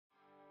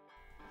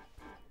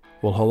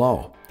Well,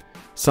 hello.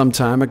 Some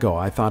time ago,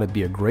 I thought it'd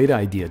be a great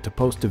idea to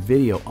post a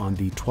video on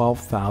the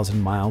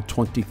 12,000 mile,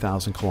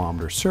 20,000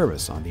 kilometer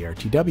service on the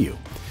RTW.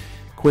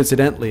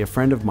 Coincidentally, a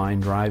friend of mine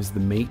drives the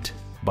mate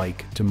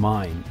bike to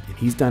mine, and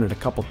he's done it a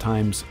couple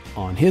times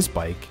on his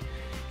bike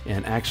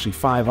and actually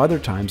 5 other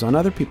times on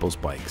other people's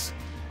bikes.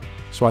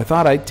 So I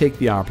thought I'd take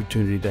the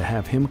opportunity to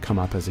have him come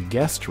up as a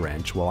guest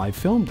wrench while I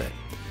filmed it.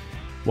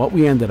 What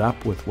we ended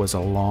up with was a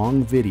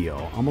long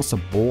video, almost a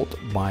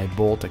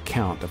bolt-by-bolt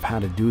account of how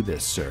to do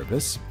this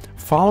service,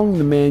 following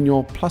the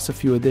manual plus a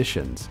few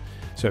additions.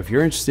 So if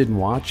you're interested in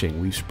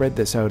watching, we've spread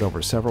this out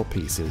over several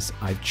pieces.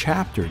 I've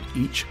chaptered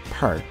each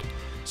part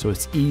so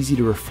it's easy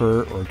to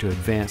refer or to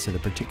advance to the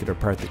particular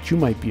part that you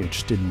might be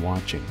interested in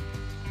watching.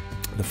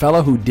 The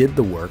fellow who did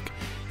the work,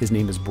 his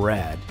name is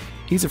Brad.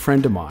 He's a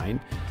friend of mine,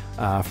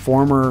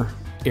 former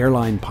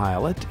airline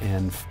pilot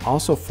and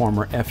also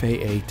former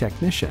FAA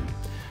technician.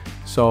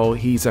 So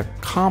he's a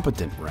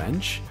competent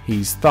wrench,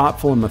 he's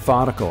thoughtful and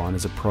methodical on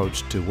his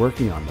approach to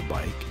working on the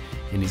bike,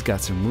 and he's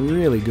got some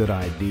really good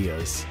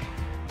ideas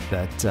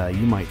that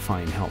you might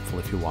find helpful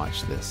if you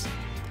watch this.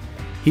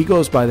 He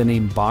goes by the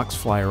name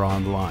Boxflyer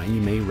online.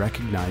 You may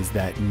recognize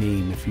that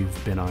name if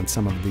you've been on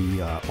some of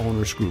the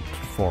owners group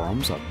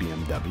forums of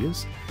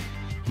BMWs.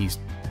 He's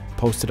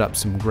posted up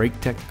some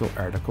great technical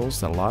articles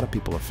that a lot of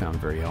people have found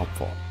very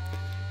helpful.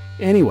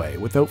 Anyway,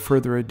 without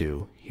further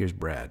ado, here's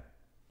Brad.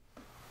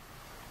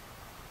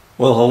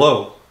 Well,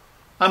 hello.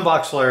 I'm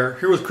Boxflyer,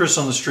 here with Chris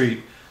on the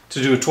street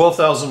to do a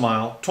 12,000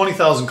 mile,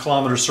 20,000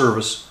 kilometer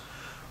service,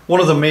 one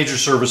of the major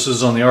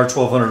services on the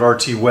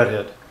R1200RT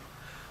Wethead.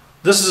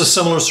 This is a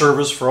similar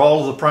service for all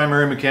of the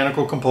primary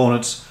mechanical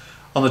components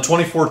on the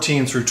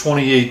 2014 through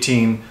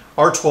 2018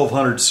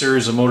 R1200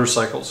 series of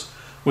motorcycles,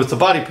 with the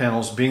body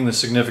panels being the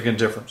significant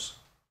difference.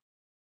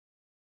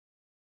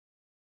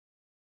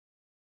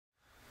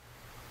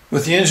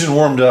 With the engine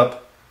warmed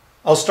up,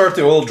 I'll start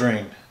the oil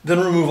drain, then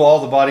remove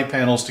all the body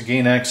panels to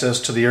gain access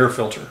to the air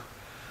filter.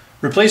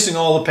 Replacing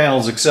all the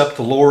panels except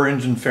the lower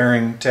engine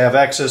fairing to have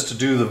access to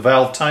do the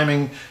valve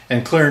timing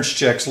and clearance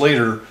checks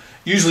later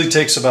usually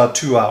takes about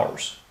 2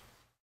 hours.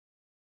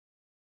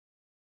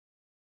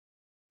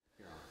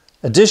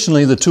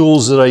 Additionally, the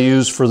tools that I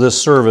use for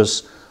this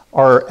service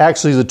are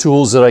actually the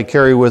tools that I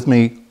carry with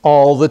me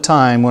all the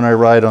time when I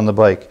ride on the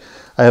bike.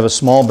 I have a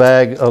small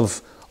bag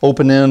of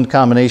open-end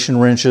combination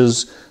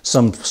wrenches,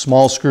 some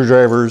small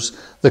screwdrivers,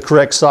 the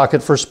correct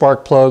socket for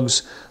spark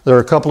plugs. There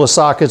are a couple of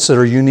sockets that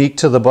are unique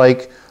to the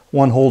bike.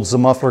 One holds the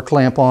muffler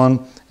clamp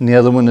on, and the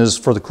other one is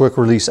for the quick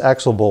release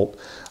axle bolt.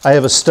 I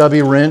have a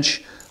stubby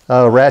wrench,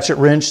 a ratchet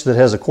wrench that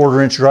has a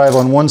 1/4 inch drive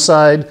on one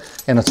side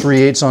and a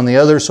 3/8 on the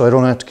other, so I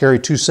don't have to carry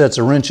 2 sets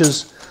of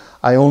wrenches.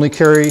 I only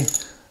carry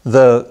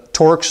the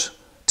Torx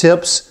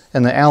tips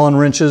and the Allen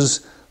wrenches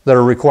that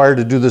are required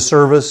to do the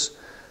service.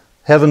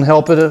 Heaven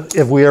help it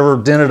if we ever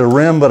dented a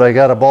rim, but I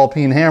got a ball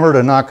peen hammer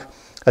to knock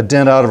a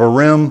dent out of a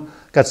rim.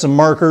 Got some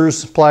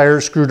markers,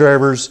 pliers,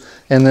 screwdrivers,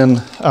 and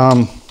then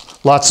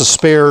lots of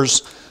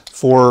spares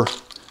for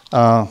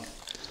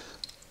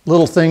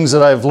little things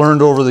that I've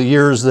learned over the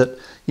years that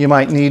you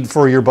might need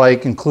for your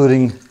bike,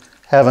 including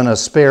having a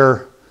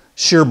spare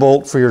shear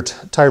bolt for your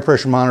tire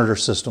pressure monitor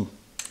system.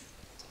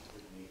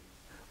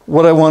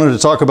 What I wanted to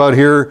talk about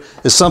here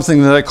is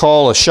something that I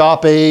call a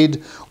shop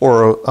aid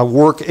or a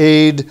work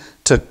aid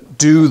to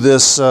do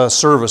this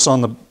service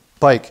on the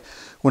bike.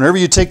 Whenever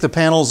you take the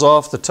panels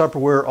off, the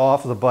Tupperware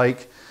off of the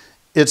bike,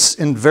 it's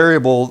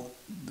invariable,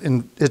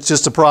 and it's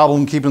just a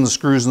problem keeping the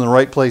screws in the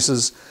right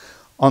places.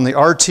 On the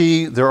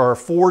RT, there are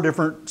 4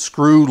 different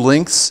screw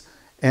lengths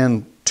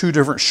and 2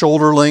 different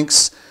shoulder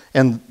lengths,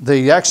 and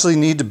they actually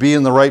need to be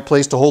in the right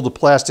place to hold the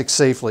plastic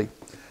safely.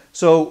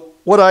 So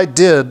what I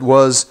did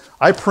was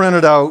I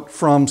printed out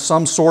from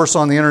some source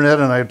on the internet,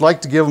 and I'd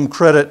like to give them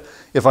credit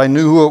if I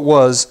knew who it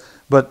was,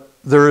 but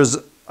there is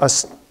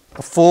it's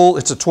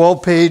a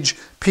 12-page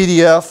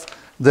PDF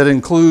that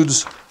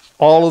includes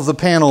all of the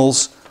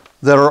panels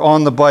that are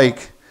on the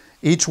bike.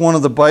 Each one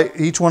of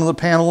the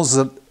panels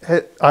that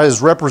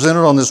is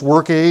represented on this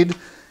work aid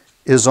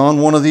is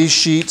on one of these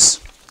sheets.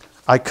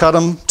 I cut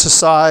them to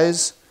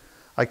size.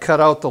 I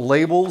cut out the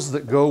labels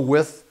that go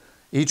with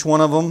each one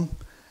of them,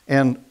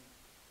 and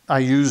I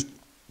used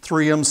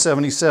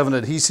 3M77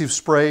 adhesive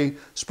spray,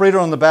 sprayed it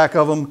on the back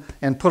of them,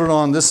 and put it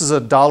on. This is a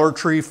Dollar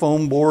Tree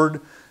foam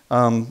board.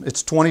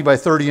 It's 20 by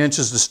 30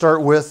 inches to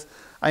start with.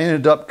 I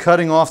ended up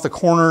cutting off the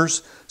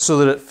corners so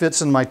that it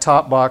fits in my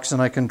top box and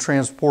I can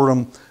transport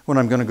them when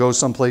I'm going to go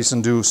someplace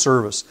and do a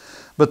service.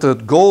 But the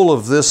goal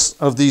of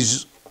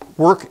these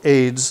work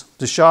aids,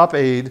 the shop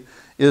aid,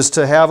 is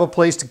to have a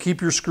place to keep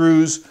your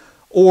screws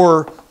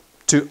or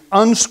to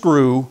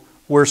unscrew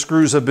where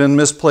screws have been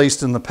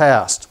misplaced in the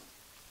past.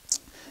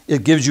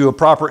 It gives you a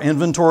proper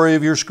inventory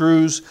of your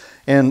screws,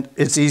 and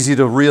it's easy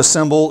to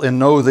reassemble and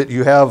know that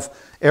you have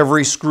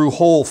every screw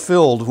hole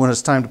filled when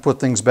it's time to put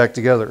things back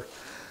together.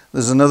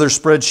 There's another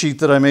spreadsheet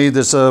that I made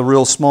that's a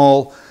real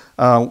small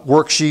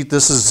worksheet.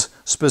 This is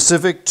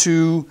specific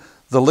to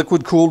the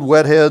liquid-cooled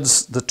wet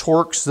heads, the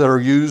Torx that are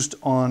used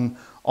on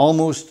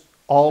almost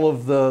all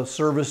of the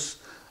service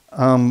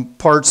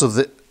parts of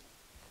the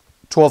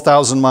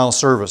 12,000 mile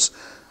service.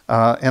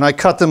 And I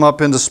cut them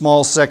up into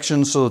small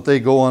sections so that they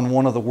go on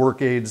one of the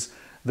work aids.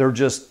 They're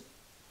just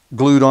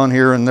glued on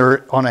here and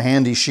they're on a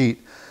handy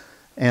sheet.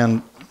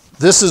 And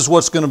this is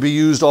what's going to be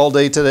used all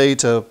day today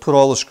to put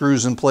all the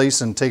screws in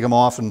place and take them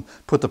off and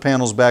put the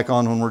panels back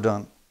on when we're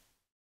done.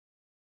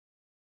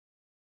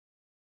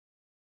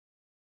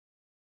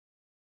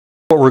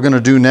 What we're going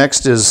to do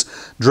next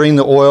is drain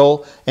the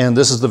oil, and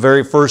this is the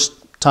very first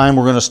time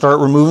we're going to start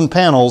removing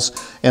panels,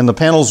 and the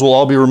panels will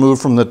all be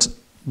removed from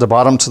the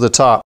bottom to the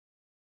top.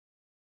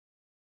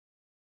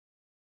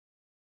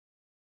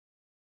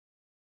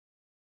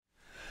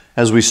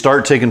 As we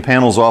start taking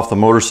panels off the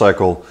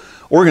motorcycle,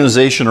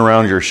 organization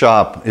around your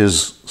shop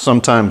is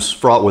sometimes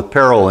fraught with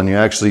peril and you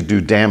actually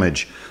do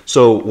damage.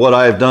 So what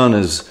I've done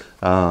is,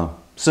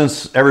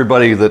 since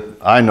everybody that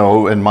I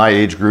know in my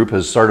age group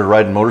has started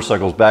riding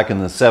motorcycles back in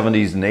the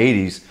 70s and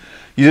 80s,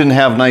 you didn't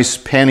have nice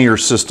pannier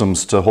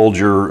systems to hold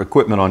your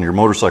equipment on your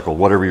motorcycle,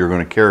 whatever you're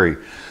going to carry.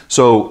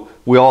 So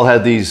we all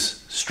had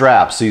these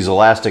straps, these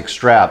elastic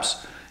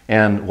straps.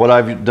 And what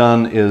I've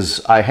done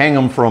is I hang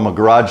them from a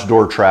garage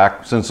door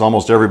track, since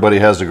almost everybody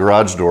has a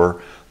garage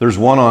door. There's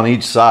one on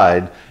each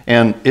side,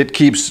 and it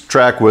keeps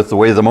track with the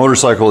way the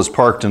motorcycle is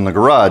parked in the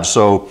garage.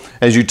 So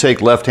as you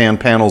take left-hand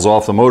panels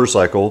off the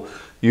motorcycle,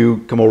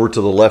 you come over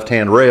to the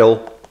left-hand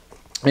rail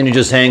and you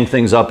just hang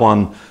things up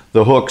on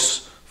the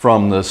hooks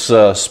from this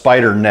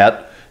spider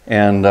net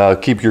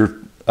and keep your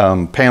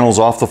panels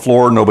off the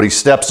floor. Nobody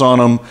steps on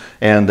them,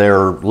 and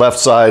they're left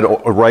side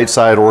or right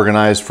side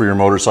organized for your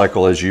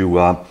motorcycle as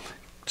you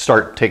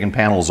start taking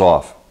panels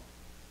off.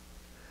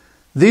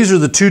 These are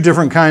the two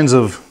different kinds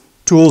of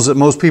tools that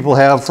most people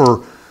have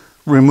for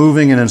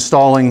removing and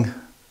installing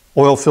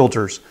oil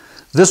filters.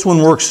 This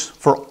one works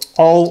for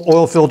all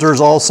oil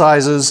filters, all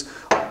sizes,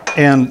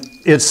 and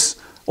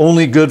it's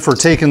only good for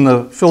taking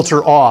the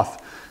filter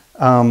off.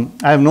 I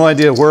have no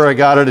idea where I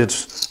got it.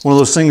 It's one of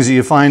those things that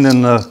you find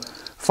in the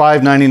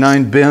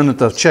 $5.99 bin at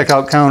the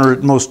checkout counter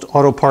at most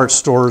auto parts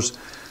stores.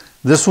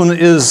 This one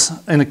is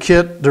in a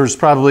kit. There's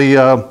probably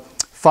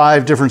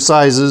 5 different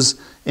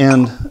sizes,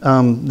 and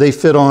they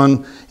fit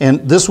on.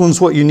 And this one's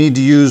what you need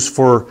to use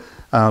for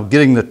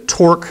getting the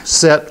torque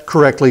set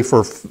correctly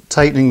for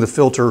tightening the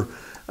filter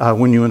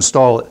when you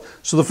install it.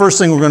 So the first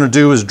thing we're going to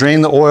do is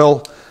drain the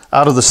oil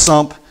out of the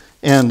sump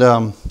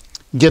and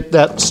get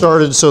that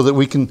started so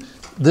that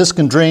this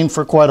can drain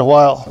for quite a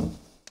while.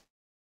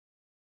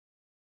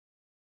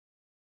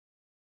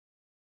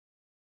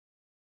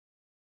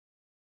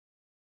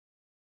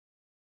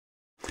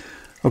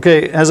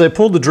 Okay, as I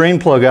pulled the drain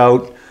plug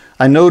out,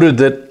 I noted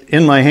that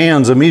in my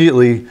hands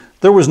immediately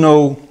there was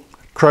no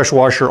crush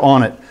washer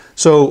on it.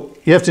 So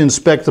you have to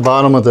inspect the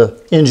bottom of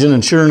the engine,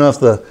 and sure enough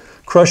the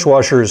crush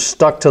washer is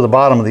stuck to the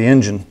bottom of the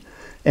engine,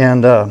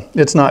 and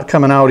it's not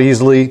coming out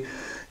easily.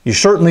 You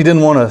certainly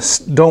don't want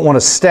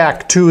to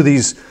stack 2 of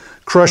these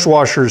crush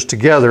washers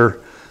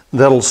together.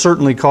 That'll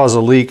certainly cause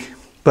a leak,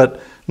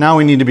 but now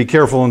we need to be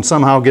careful and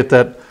somehow get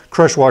that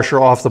crush washer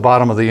off the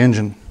bottom of the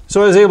engine.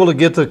 So I was able to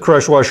get the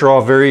crush washer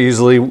off very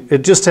easily.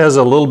 It just has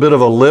a little bit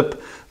of a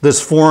lip that's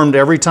formed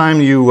every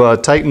time you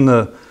tighten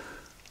the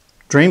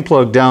drain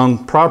plug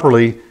down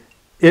properly.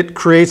 It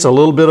creates a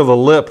little bit of a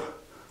lip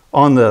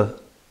on the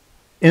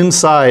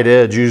inside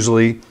edge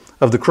usually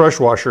of the crush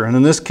washer, and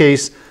in this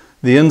case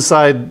the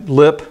inside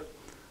lip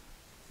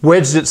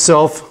wedged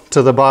itself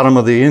to the bottom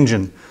of the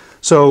engine.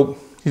 So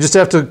you just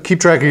have to keep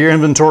track of your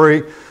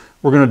inventory.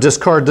 We're going to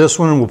discard this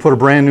one and we'll put a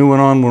brand new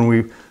one on when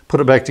we put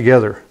it back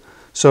together.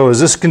 So as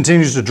this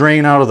continues to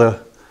drain out of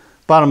the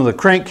bottom of the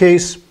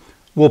crankcase,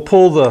 we'll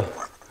pull the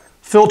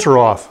filter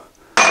off.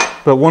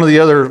 But one of the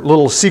other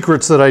little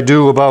secrets that I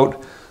do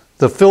about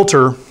the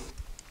filter,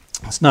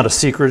 it's not a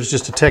secret, it's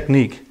just a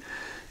technique,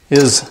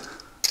 is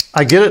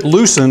I get it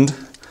loosened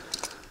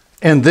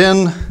and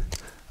then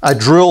I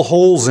drill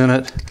holes in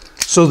it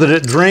so that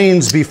it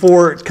drains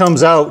before it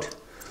comes out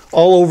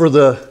all over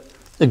the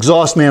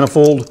exhaust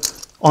manifold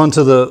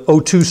onto the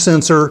O2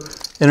 sensor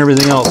and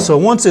everything else. So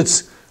once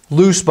it's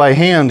loose by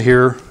hand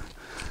here,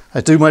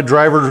 I do my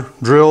driver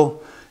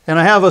drill, and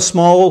I have a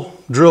small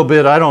drill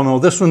bit. I don't know,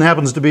 this one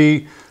happens to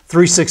be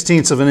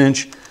 3/16 of an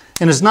inch,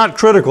 and it's not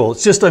critical.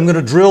 It's just I'm going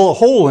to drill a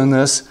hole in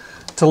this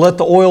to let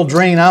the oil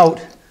drain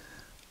out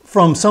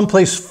from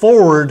someplace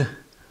forward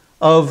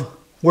of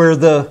where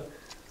the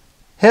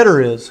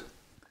header is.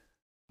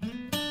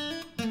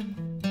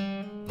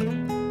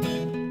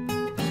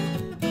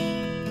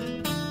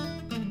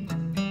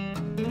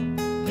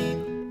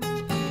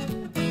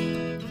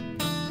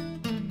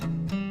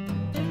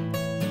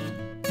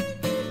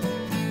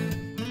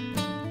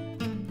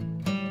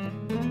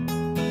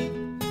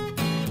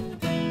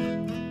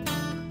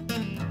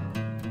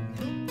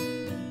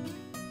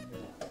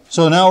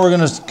 So now we're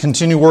going to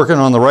continue working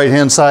on the right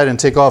hand side and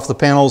take off the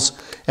panels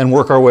and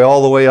work our way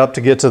all the way up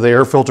to get to the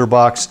air filter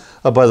box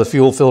up by the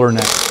fuel filler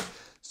neck.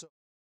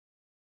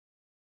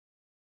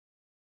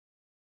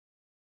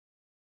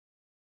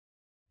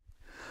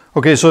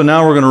 Okay, so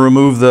now we're going to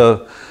remove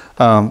the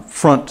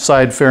front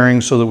side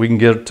fairing so that we can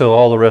get to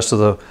all the rest of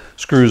the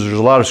screws. There's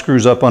a lot of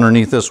screws up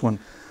underneath this one.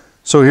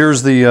 So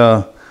here's the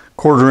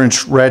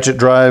 1/4-inch ratchet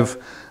drive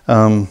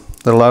that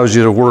allows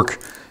you to work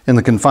in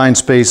the confined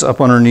space up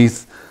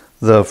underneath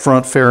the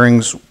front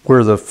fairings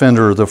where the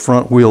fender, the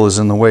front wheel is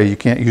in the way. You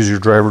can't use your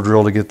driver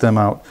drill to get them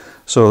out.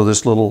 So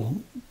this little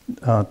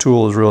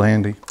tool is real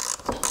handy.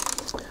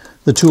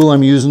 The tool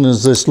I'm using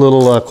is this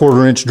little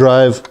 1/4-inch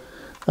drive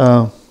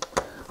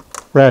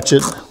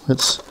ratchet.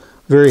 It's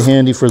very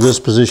handy for this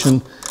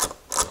position.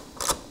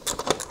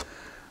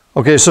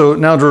 Okay, so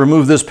now to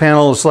remove this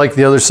panel, it's like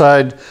the other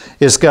side.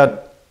 It's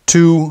got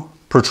two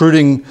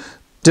protruding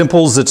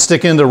dimples that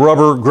stick into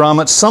rubber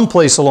grommets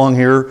someplace along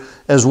here,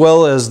 as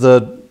well as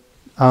the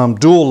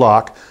dual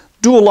lock.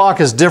 Dual lock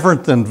is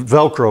different than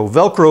Velcro.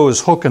 Velcro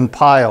is hook and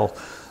pile.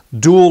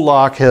 Dual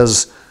lock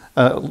has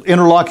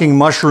interlocking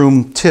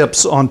mushroom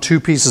tips on two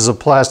pieces of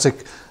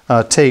plastic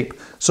tape.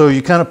 So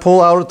you kind of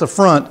pull out at the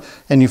front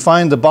and you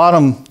find the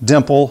bottom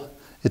dimple.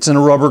 It's in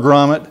a rubber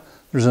grommet.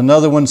 There's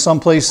another one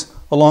someplace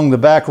along the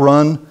back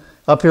run.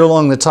 Up here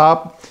along the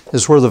top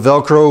is where the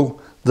Velcro,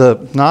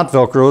 not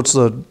Velcro, it's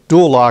the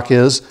dual lock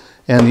is,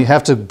 and you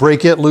have to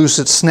break it loose.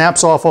 It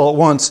snaps off all at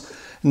once,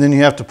 and then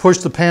you have to push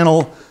the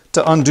panel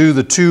to undo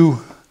the two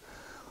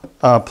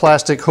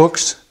plastic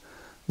hooks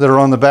that are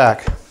on the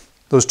back.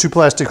 Those two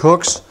plastic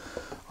hooks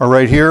are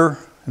right here,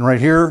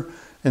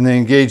 and they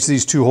engage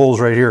these two holes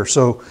right here.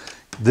 So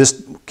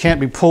this can't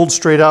be pulled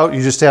straight out.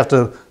 You just have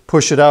to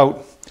push it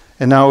out,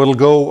 and now it'll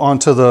go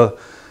onto the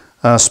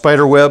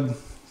spider web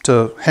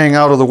to hang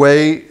out of the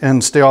way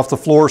and stay off the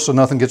floor so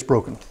nothing gets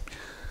broken.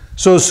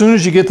 So as soon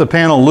as you get the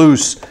panel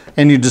loose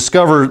and you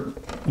discover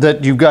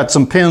that you've got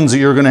some pins that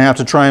you're going to have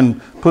to try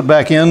and put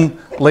back in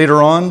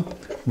later on,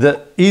 the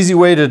easy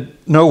way to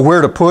know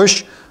where to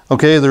push,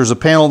 okay, there's a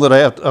panel that I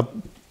have to,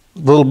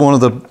 one of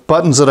the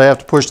buttons that I have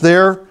to push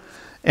there,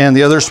 and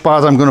the other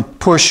spot I'm going to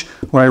push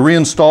when I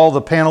reinstall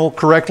the panel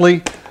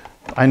correctly.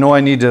 I know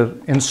I need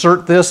to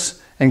insert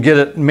this and get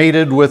it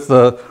mated with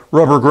the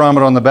rubber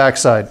grommet on the back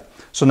side.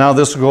 So now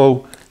this will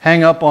go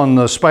hang up on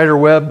the spider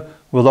web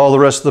with all the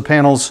rest of the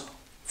panels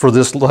for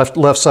this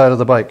left side of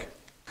the bike.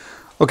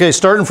 Okay,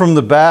 starting from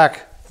the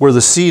back where the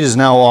seat is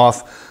now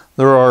off,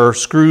 there are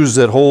screws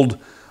that hold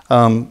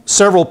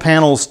several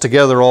panels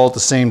together all at the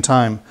same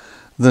time.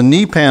 The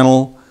knee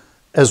panel,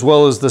 as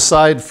well as the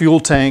side fuel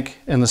tank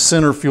and the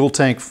center fuel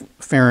tank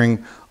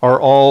fairing, are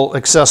all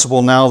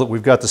accessible now that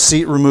we've got the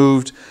seat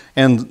removed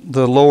and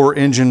the lower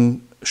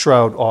engine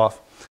shroud off.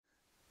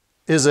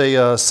 Is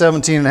a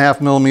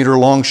 17.5 millimeter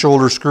long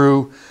shoulder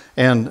screw,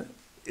 and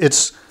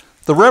it's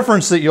the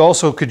reference that you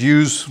also could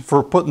use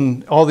for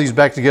putting all these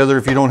back together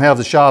if you don't have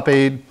the shop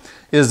aid,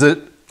 is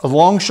that a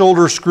long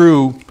shoulder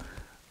screw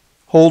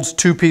holds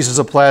two pieces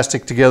of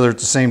plastic together at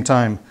the same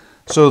time.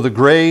 So the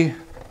gray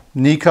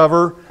knee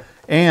cover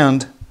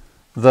and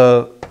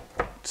the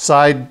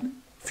side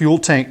fuel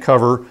tank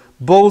cover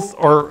both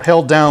are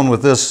held down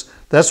with this.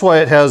 That's why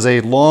it has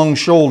a long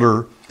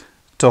shoulder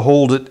to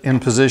hold it in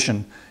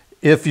position.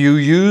 If you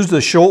used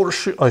a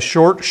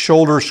short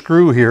shoulder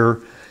screw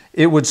here,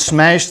 it would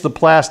smash the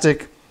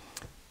plastic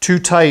too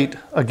tight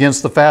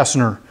against the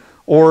fastener.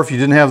 Or if you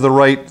didn't have the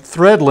right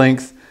thread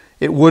length,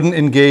 it wouldn't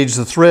engage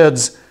the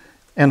threads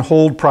and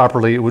hold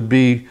properly.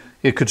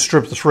 It could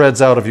strip the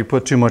threads out if you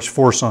put too much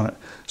force on it.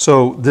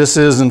 So this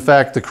is in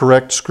fact the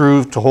correct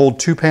screw to hold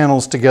two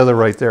panels together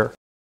right there.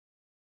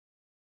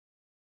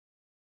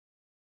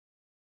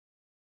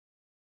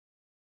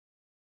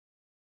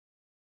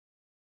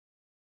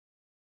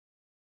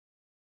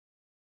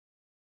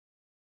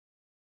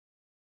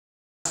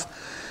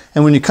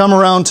 And when you come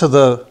around to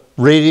the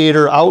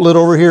radiator outlet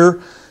over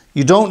here,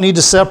 you don't need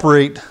to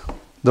separate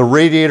the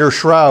radiator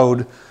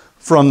shroud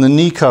from the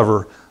knee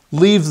cover.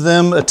 Leave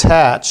them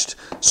attached.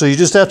 So you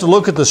just have to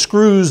look at the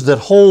screws that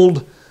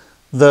hold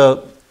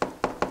the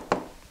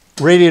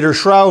radiator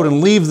shroud and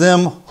leave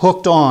them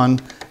hooked on,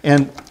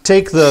 and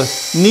take the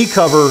knee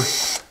cover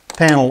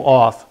panel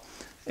off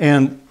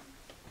and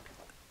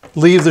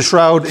leave the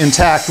shroud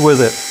intact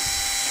with it.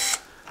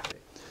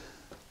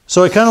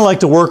 So I kind of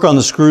like to work on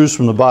the screws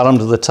from the bottom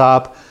to the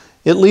top.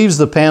 It leaves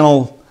the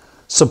panel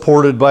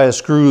supported by a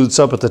screw that's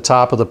up at the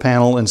top of the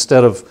panel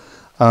instead of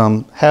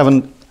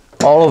having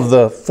all of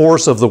the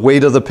force of the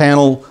weight of the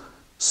panel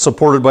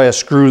supported by a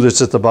screw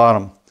that's at the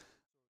bottom.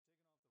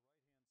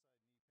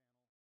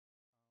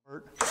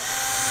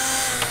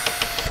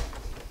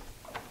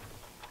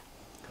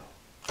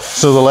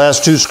 So the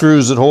last two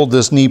screws that hold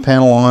this knee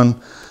panel on,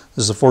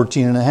 this is a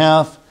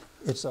 14.5.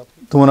 It's up.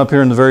 The one up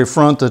here in the very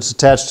front that's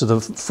attached to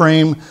the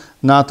frame,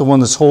 not the one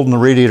that's holding the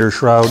radiator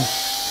shroud.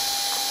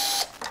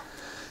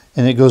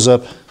 And it goes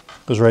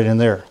right in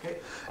there. Okay.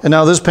 And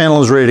now this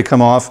panel is ready to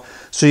come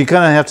off. So you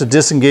kind of have to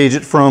disengage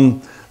it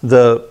from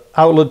the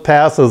outlet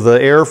path of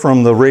the air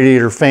from the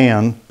radiator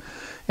fan.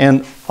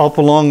 And up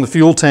along the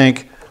fuel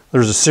tank,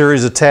 there's a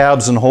series of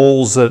tabs and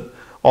holes that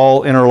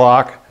all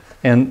interlock.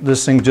 And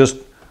this thing just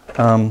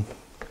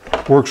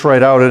works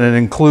right out, and it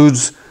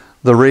includes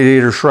the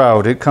radiator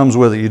shroud. It comes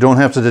with it. You don't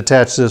have to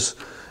detach this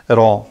at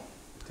all.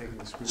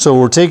 So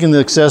we're taking the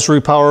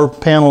accessory power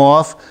panel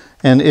off,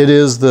 and it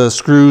is the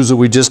screws that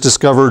we just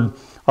discovered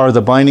are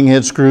the binding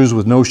head screws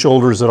with no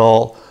shoulders at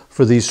all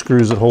for these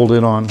screws that hold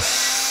it on.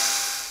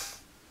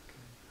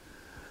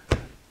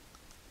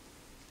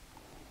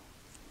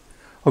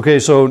 Okay,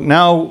 so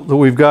now that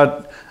we've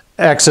got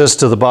access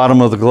to the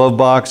bottom of the glove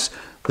box,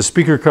 the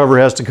speaker cover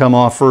has to come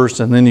off first,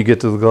 and then you get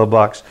to the glove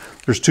box.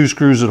 There's two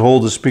screws that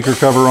hold the speaker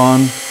cover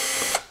on,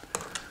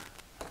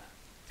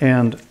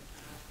 and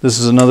this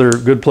is another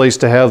good place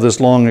to have this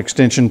long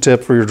extension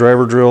tip for your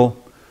driver drill.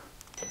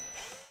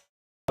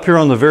 Up here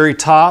on the very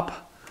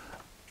top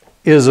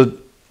is a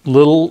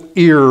little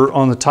ear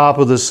on the top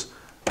of this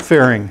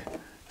fairing.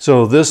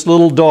 So this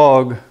little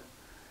dog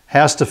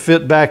has to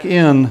fit back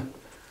in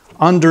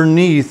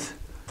underneath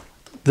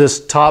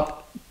this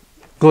top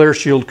glare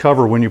shield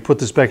cover when you put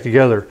this back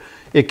together.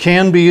 It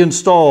can be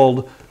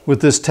installed with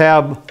this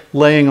tab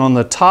laying on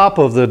the top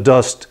of the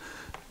dust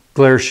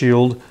glare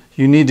shield.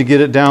 You need to get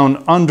it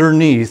down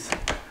underneath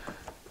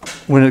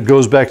when it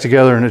goes back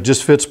together, and it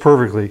just fits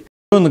perfectly.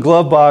 In the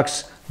glove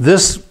box,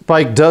 this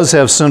bike does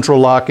have central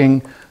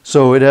locking,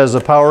 so it has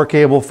a power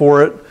cable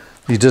for it.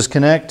 You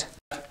disconnect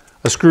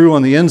a screw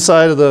on the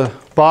inside of the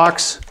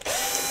box,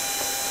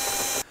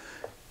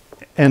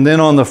 and then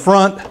on the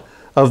front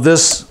of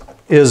this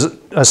is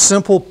a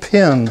simple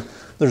pin.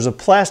 There's a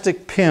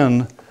plastic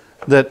pin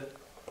that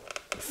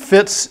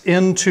fits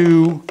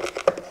into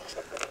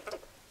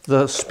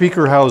the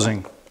speaker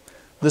housing.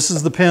 This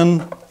is the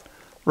pin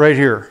right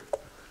here.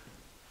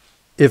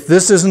 If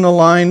this isn't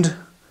aligned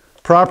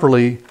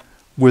properly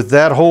with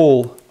that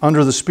hole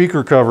under the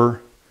speaker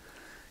cover,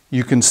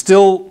 you can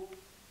still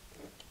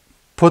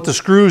put the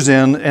screws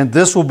in, and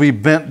this will be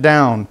bent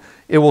down.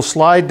 It will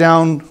slide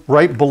down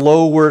right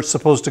below where it's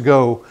supposed to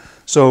go.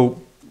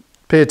 So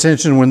pay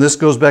attention when this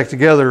goes back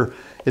together,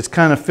 it's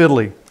kind of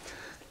fiddly.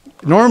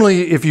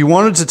 Normally, if you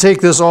wanted to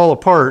take this all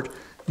apart,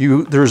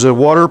 there's a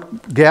water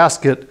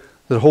gasket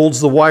that holds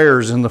the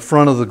wires in the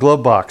front of the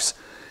glove box.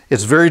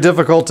 It's very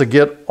difficult to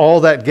get all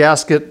that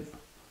gasket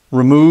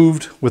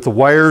removed with the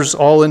wires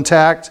all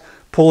intact,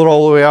 pull it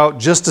all the way out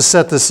just to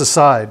set this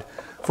aside.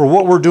 For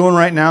what we're doing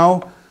right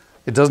now,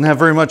 it doesn't have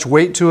very much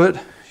weight to it.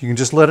 You can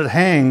just let it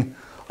hang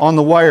on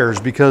the wires,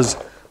 because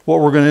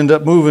what we're going to end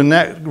up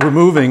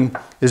removing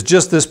is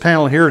just this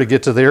panel here to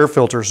get to the air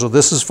filter. So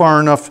this is far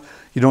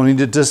enough. You don't need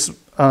to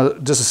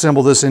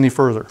disassemble this any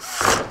further.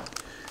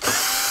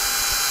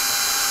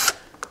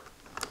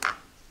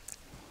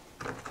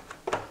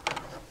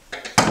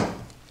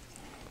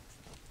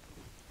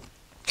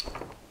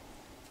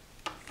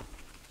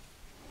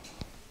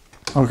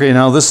 Okay,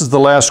 now this is the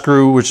last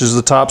screw, which is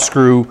the top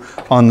screw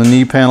on the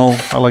knee panel.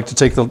 I like to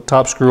take the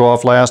top screw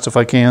off last if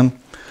I can.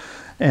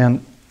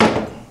 And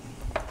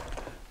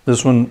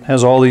this one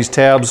has all these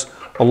tabs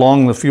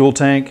along the fuel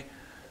tank,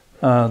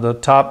 the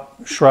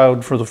top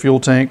shroud for the fuel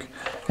tank.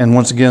 And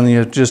once again,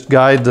 you just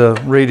guide the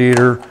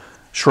radiator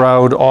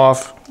shroud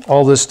off.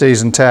 All this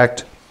stays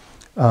intact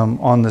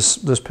on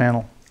this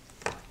panel.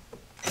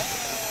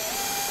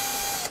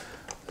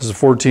 This is a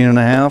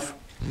 14.5.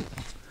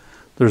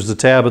 There's the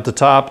tab at the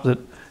top that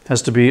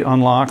has to be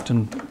unlocked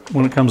and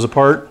when it comes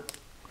apart.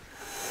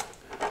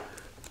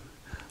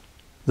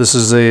 This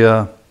is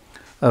a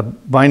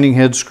binding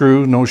head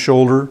screw, no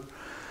shoulder.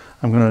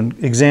 I'm going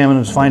to examine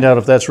and find out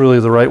if that's really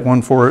the right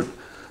one for it.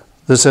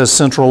 This has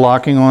central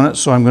locking on it,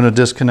 so I'm going to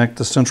disconnect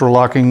the central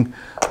locking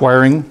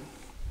wiring.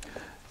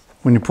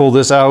 When you pull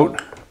this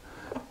out,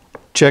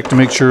 check to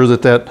make sure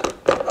that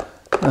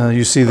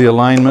you see the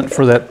alignment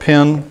for that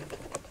pin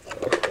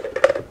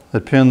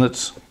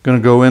that's going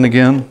to go in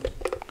again.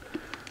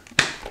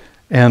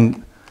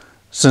 And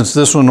since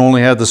this one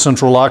only had the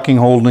central locking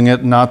holding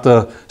it, not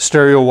the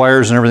stereo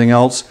wires and everything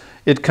else,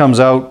 it comes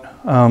out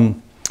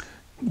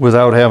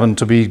without having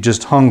to be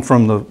just hung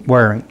from the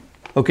wiring.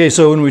 Okay,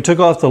 so when we took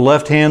off the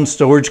left-hand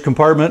storage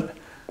compartment,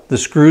 the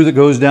screw that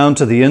goes down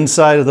to the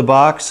inside of the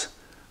box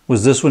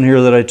was this one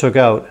here that I took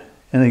out.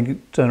 And I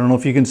don't know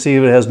if you can see,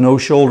 but it has no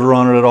shoulder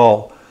on it at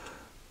all.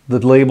 The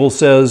label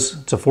says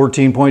it's a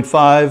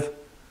 14.5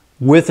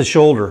 with a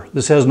shoulder.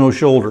 This has no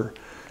shoulder.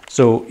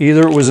 So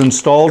either it was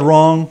installed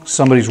wrong,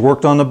 somebody's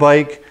worked on the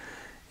bike,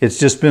 it's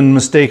just been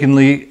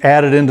mistakenly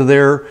added into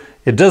there.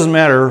 It doesn't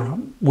matter.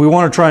 We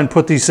want to try and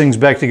put these things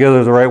back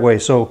together the right way.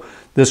 So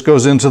this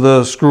goes into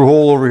the screw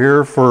hole over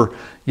here for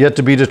yet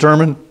to be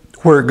determined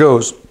where it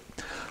goes.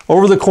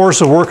 Over the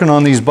course of working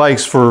on these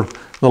bikes for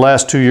the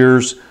last 2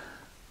 years,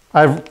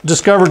 I've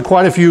discovered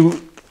quite a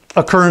few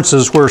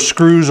occurrences where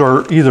screws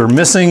are either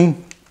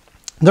missing,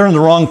 they're in the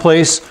wrong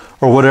place,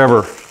 or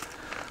whatever.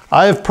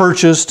 I have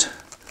purchased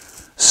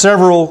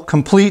several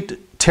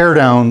complete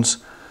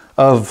teardowns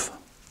of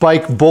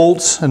bike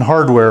bolts and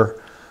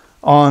hardware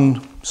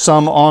on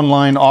some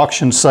online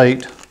auction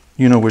site,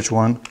 you know which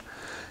one.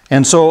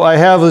 And so I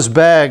have this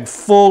bag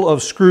full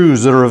of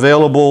screws that are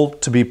available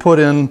to be put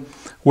in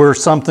where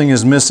something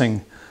is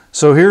missing.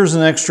 So here's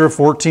an extra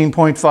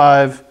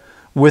 14.5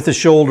 with a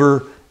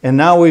shoulder, and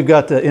now we've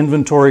got the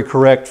inventory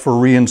correct for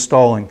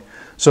reinstalling.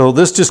 So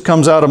this just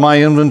comes out of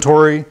my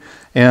inventory,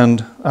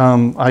 And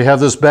I have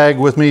this bag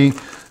with me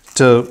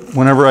to,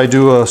 whenever I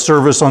do a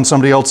service on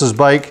somebody else's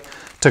bike,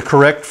 to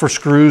correct for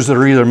screws that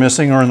are either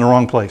missing or in the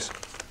wrong place.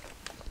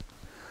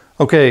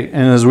 Okay,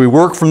 and as we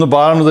work from the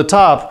bottom to the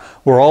top,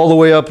 we're all the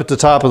way up at the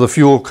top of the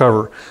fuel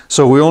cover.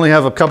 So we only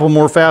have a couple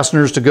more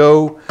fasteners to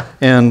go,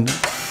 and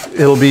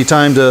it'll be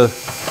time to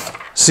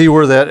see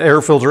where that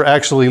air filter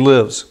actually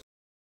lives.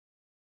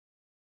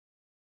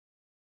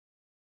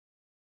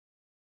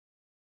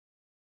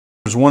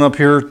 There's one up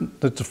here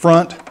at the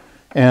front,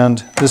 and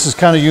this is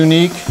kind of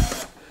unique.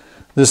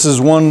 This is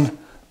one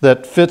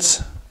that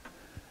fits.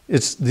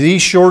 It's the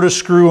shortest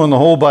screw on the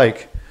whole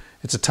bike.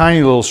 It's a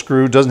tiny little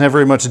screw, doesn't have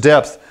very much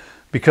depth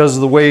because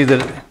of the way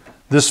that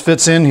this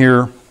fits in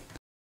here.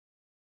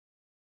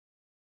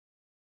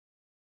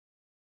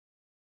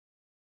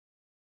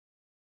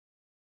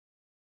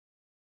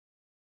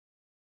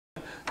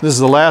 This is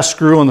the last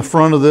screw on the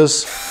front of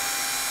this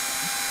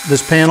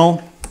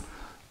panel.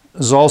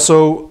 This is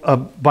also a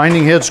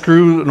binding head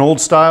screw, an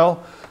old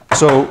style.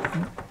 So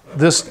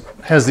this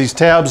has these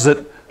tabs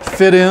that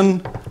fit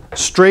in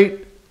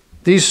straight.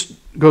 These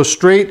go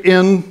straight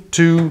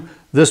into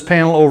this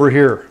panel over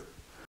here.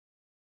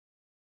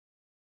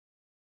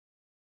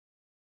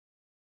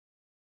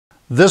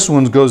 This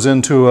one goes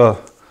into a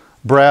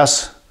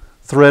brass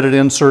threaded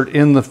insert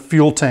in the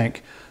fuel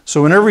tank.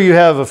 So whenever you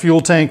have a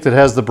fuel tank that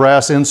has the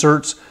brass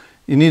inserts,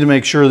 you need to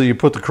make sure that you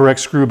put the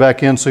correct screw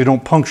back in so you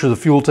don't puncture the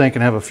fuel tank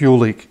and have a fuel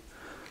leak.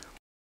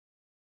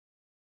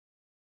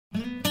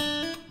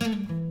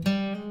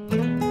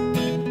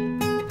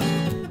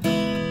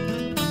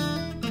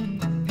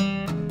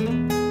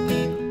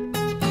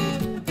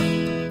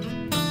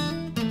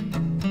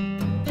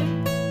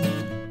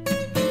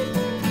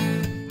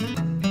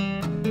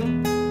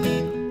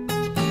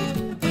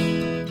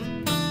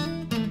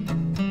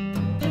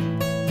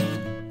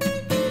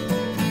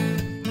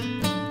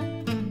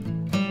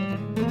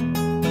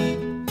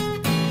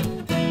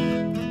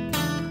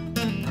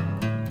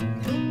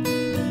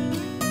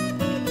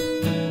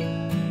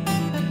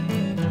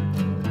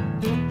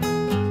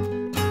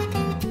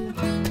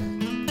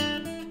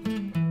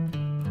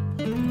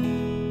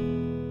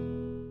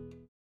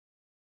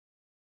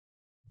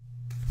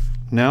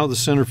 Now the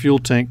center fuel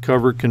tank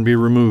cover can be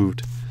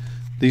removed.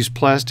 These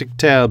plastic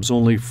tabs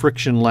only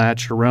friction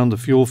latch around the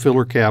fuel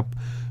filler cap,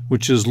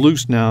 which is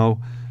loose now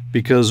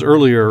because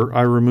earlier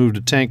I removed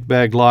a tank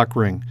bag lock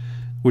ring,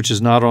 which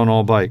is not on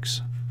all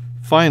bikes.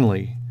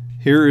 Finally,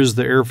 here is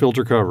the air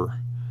filter cover.